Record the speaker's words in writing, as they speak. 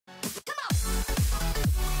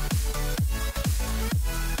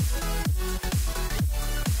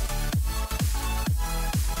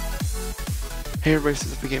Hey everybody,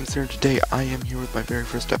 Super Games here, and today I am here with my very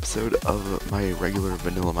first episode of my regular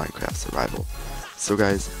vanilla Minecraft survival. So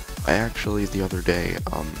guys, I actually the other day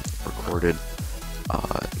recorded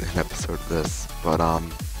an episode of this, but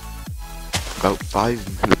about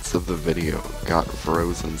 5 minutes of the video got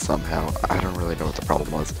frozen somehow. I don't really know what the problem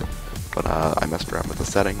was, but I messed around with the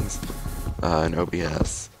settings in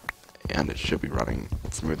OBS, and it should be running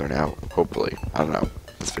smoother now, hopefully. I don't know.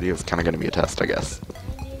 This video is kind of going to be a test, I guess.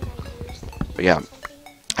 But yeah,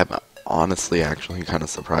 I'm honestly actually kind of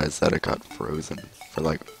surprised that it got frozen for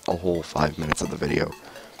like a whole 5 minutes of the video.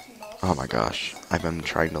 Oh my gosh, I've been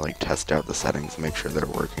trying to like test out the settings, make sure they're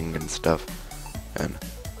working and stuff, and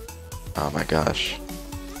oh my gosh,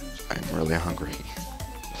 I'm really hungry.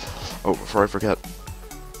 Oh, before I forget,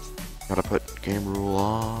 gotta put game rule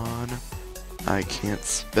on. I can't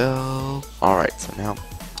spell. Alright, so now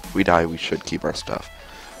if we die, we should keep our stuff.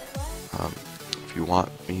 If you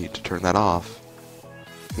want me to turn that off,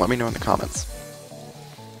 let me know in the comments.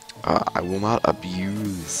 I will not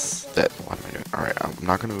abuse that. What am I doing? Alright, I'm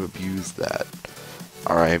not going to abuse that.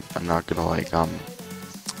 Alright, I'm not going to like,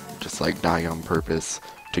 just like die on purpose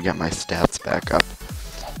to get my stats back up.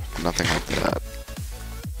 Nothing like that.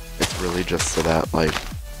 It's really just so that, like,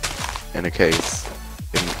 in case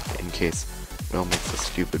Will makes a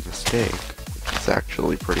stupid mistake, which is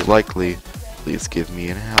actually pretty likely, please give me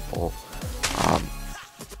an apple.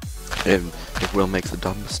 If Will makes a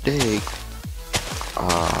dumb mistake,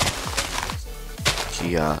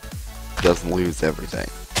 he doesn't lose everything,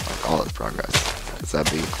 like all his progress, because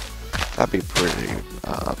that'd be pretty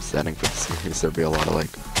upsetting for the series. There'd be a lot of like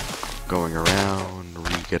going around,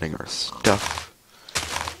 re-getting our stuff,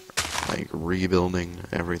 like rebuilding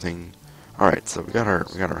everything. All right, so we got our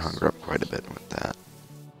hunger up quite a bit with that.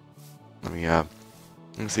 Let me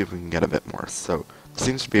see if we can get a bit more. So it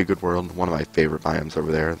seems to be a good world. One of my favorite biomes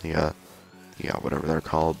over there, the whatever they're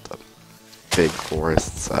called, the big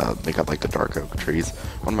forests. They got like the dark oak trees.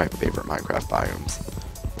 One of my favorite Minecraft biomes.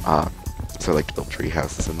 So I like to build tree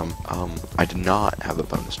houses in them. I did not have a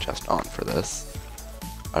bonus chest on for this.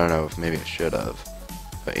 I don't know if maybe I should have,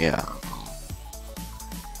 but yeah.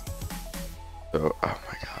 So, oh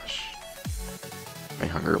my gosh, my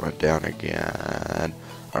hunger went down again.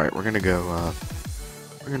 All right, we're gonna go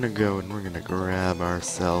and we're gonna grab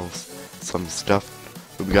ourselves some stuff.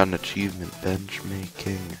 We got an achievement, bench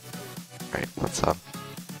making. Alright, let's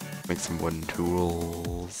make some wooden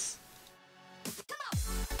tools.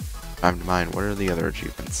 Time to mine. What are the other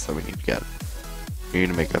achievements that we need to get? We need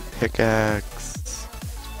to make a pickaxe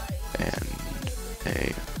and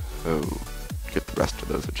get the rest of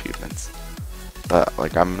those achievements. But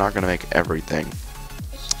like, I'm not gonna make everything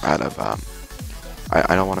out of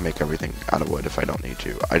I don't want to make everything out of wood if I don't need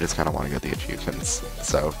to. I just kind of want to get the achievements.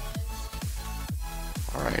 So,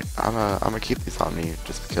 alright, I'm gonna keep these on me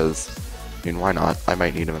just because, I mean, why not? I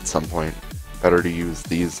might need them at some point. Better to use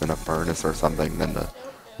these in a furnace or something than to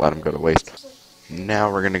let them go to waste. Now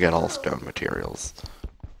we're gonna get all stone materials.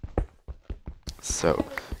 So,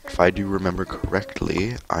 if I do remember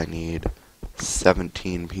correctly, I need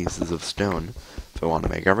 17 pieces of stone if I want to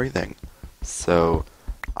make everything. So,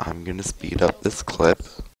 I'm gonna speed up this clip.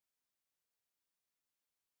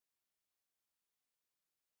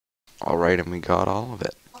 Alright, and we got all of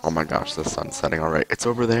it. Oh my gosh, the sun's setting. Alright, it's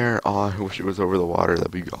over there. Oh, I wish it was over the water.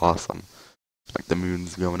 That'd be awesome. Like the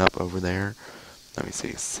moon's going up over there. Let me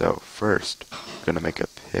see. So, first, I'm gonna make a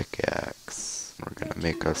pickaxe. We're gonna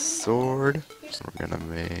make a sword. We're gonna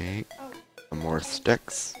make some more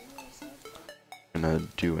sticks. Gonna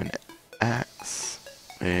do an axe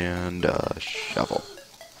and a shovel.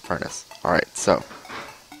 Furnace. Alright, so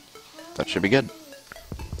that should be good.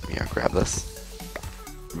 Yeah, grab this.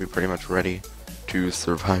 We'll be pretty much ready to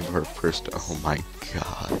survive our first. Oh my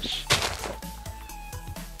gosh.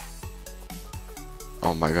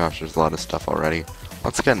 Oh my gosh, there's a lot of stuff already.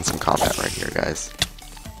 Let's get in some combat right here, guys.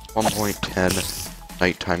 1.10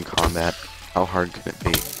 nighttime combat. How hard can it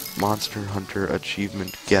be? Monster Hunter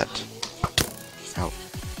achievement get. Oh,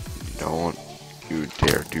 don't you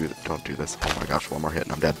dare don't do this. Oh my gosh, one more hit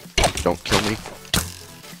and I'm dead. Don't kill me.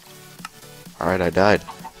 Alright, I died.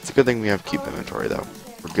 It's a good thing we have keep inventory though.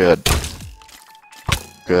 We're good.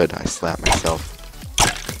 Good, I slapped myself.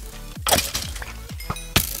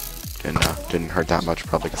 Didn't hurt that much,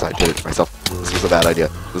 probably because I did it to myself. This was a bad idea.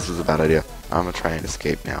 This was a bad idea. I'm gonna try and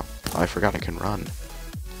escape now. Oh, I forgot I can run.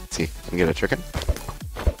 Let's see, can we get a chicken?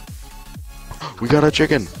 We got a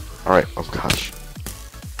chicken! Alright, oh gosh.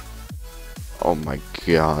 Oh my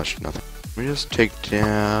gosh, nothing. Let me just take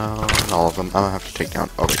down all of them. I'm gonna have to take down.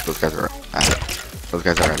 Oh wait, those guys are at it. Those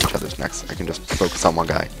guys are at each other's necks. I can just focus on one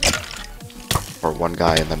guy. Or one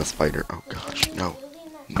guy and then a spider. Oh gosh, no.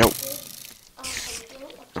 No.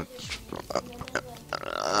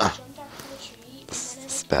 This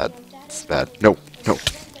is bad. This is bad. No. No.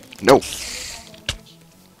 No.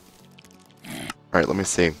 Alright, let me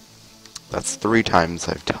see. That's 3 times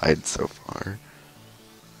I've died so far.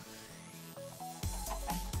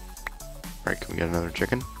 Alright, can we get another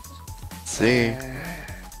chicken? Let's see.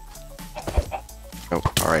 No,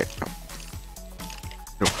 alright. No.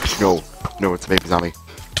 No. No, it's a baby zombie.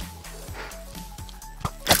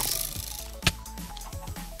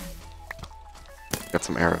 Got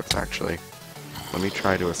some arrows, actually. Let me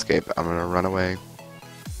try to escape. I'm gonna run away.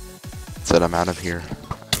 Said I'm out of here.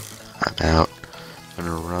 I'm out. I'm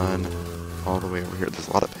gonna run all the way over here. There's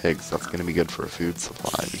a lot of pigs. That's gonna be good for a food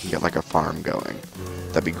supply. We can get like a farm going.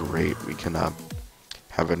 That'd be great. We can have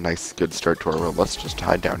a nice, good start to our world. Let's just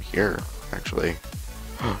hide down here, actually.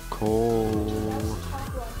 Cole.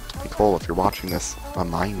 Hey, Cole, if you're watching this, I'll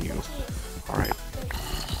mine you. Alright.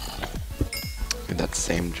 Did that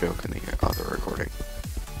same joke in the other recording.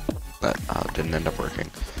 That didn't end up working.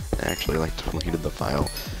 I actually like deleted the file.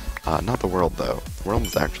 Not the world though. The world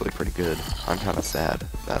was actually pretty good. I'm kind of sad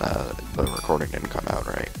that the recording didn't come out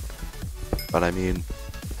right. But I mean,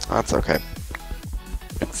 that's okay.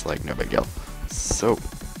 It's like no big deal. So,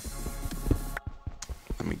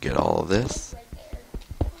 let me get all of this.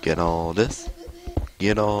 Get all this.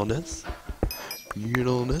 Get all this. Get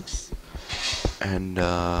all this. And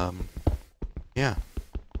yeah.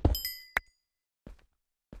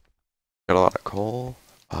 Got a lot of coal.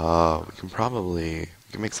 We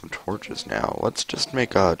can make some torches now. Let's just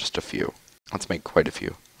make just a few. Let's make quite a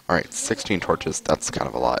few. Alright, 16 torches, that's kind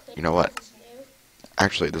of a lot. You know what?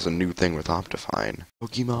 Actually, there's a new thing with Optifine.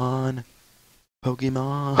 Pokemon!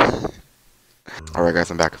 Pokemon! Alright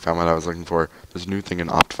guys, I'm back. I found what I was looking for. There's a new thing in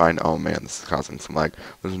Optifine. Oh man, this is causing some lag.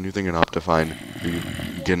 There's a new thing in Optifine. You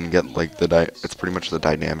can get like it's pretty much the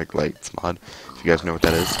dynamic lights mod. If you guys know what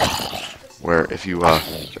that is. Where if you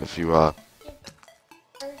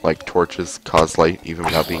like torches cause light even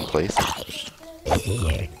without being placed.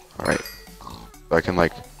 Alright. So I can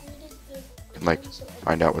like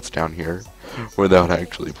find out what's down here without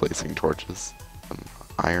actually placing torches.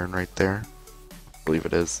 Iron right there. I believe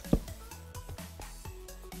it is.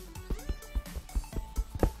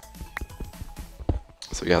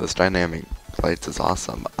 So yeah, this dynamic lights is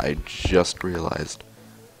awesome. I just realized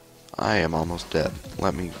I am almost dead.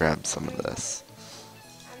 Let me grab some of this.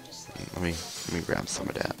 Let me grab some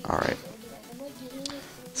of that. Alright.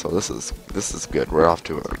 So this is good. We're off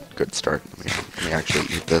to a good start. Let me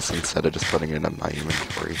actually eat this instead of just putting it in my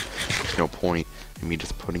inventory. There's no point in me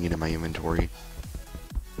just putting it in my inventory.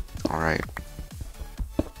 Alright.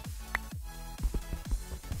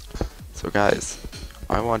 So guys,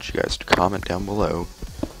 I want you guys to comment down below.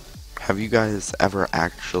 Have you guys ever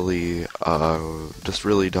actually just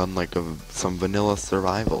really done like some vanilla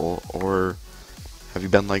survival, or have you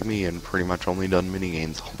been like me and pretty much only done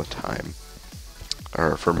minigames all the time?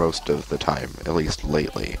 Or for most of the time, at least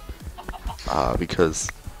lately. Because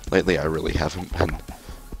lately I really haven't been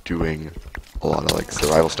doing a lot of like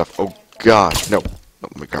survival stuff. Oh gosh, no.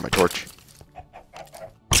 Let me grab my torch.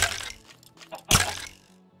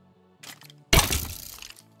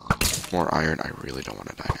 More iron. I really don't want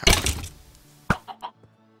to die now.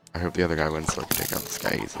 I hope the other guy wins so I can take out this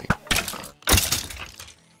guy easily.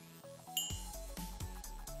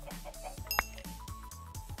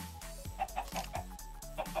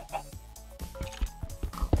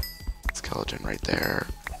 Skeleton right there.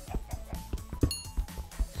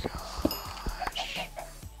 Gosh.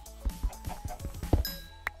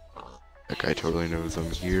 That guy totally knows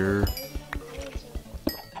I'm here.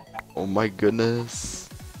 Oh my goodness.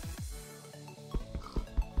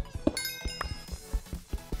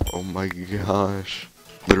 Oh my gosh.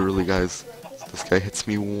 Literally, guys, this guy hits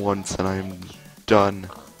me once and I am done.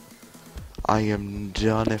 I am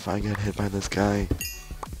done if I get hit by this guy.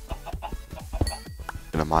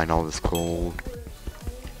 Gonna mine all this coal.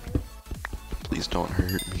 Please don't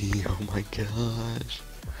hurt me. Oh my gosh.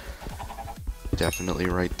 Definitely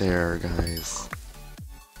right there, guys.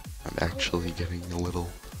 I'm actually getting a little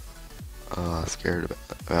scared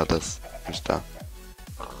about this. Just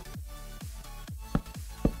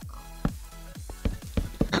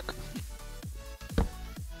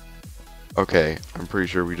okay, I'm pretty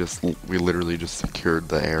sure we literally just secured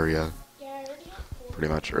the area. Pretty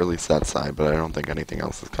much, or at least that side, but I don't think anything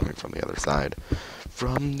else is coming from the other side.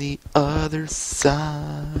 From the other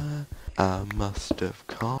side, I must have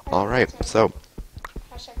called. Alright, so,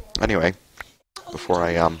 anyway, before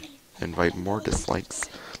I, invite more dislikes,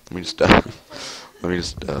 let me just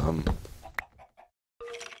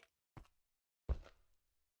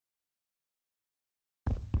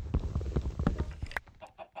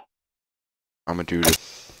I'm gonna do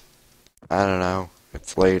this. I don't know.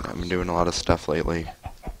 It's late. I've been doing a lot of stuff lately.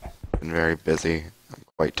 Been very busy. I'm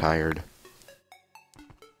quite tired.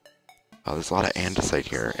 Oh, there's a lot of andesite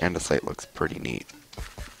here. Andesite looks pretty neat.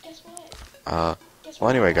 Well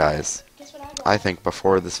anyway guys, I think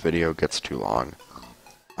before this video gets too long,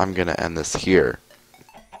 I'm gonna end this here.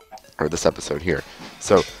 Or this episode here.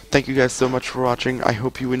 So, thank you guys so much for watching. I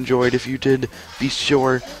hope you enjoyed. If you did, be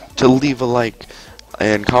sure to leave a like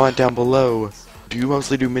and comment down below. Do you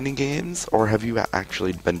mostly do mini games, or have you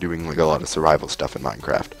actually been doing like a lot of survival stuff in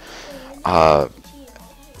Minecraft?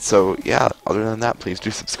 So yeah, other than that, please do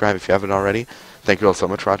subscribe if you haven't already. Thank you all so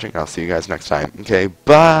much for watching. I'll see you guys next time. Okay,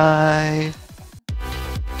 bye!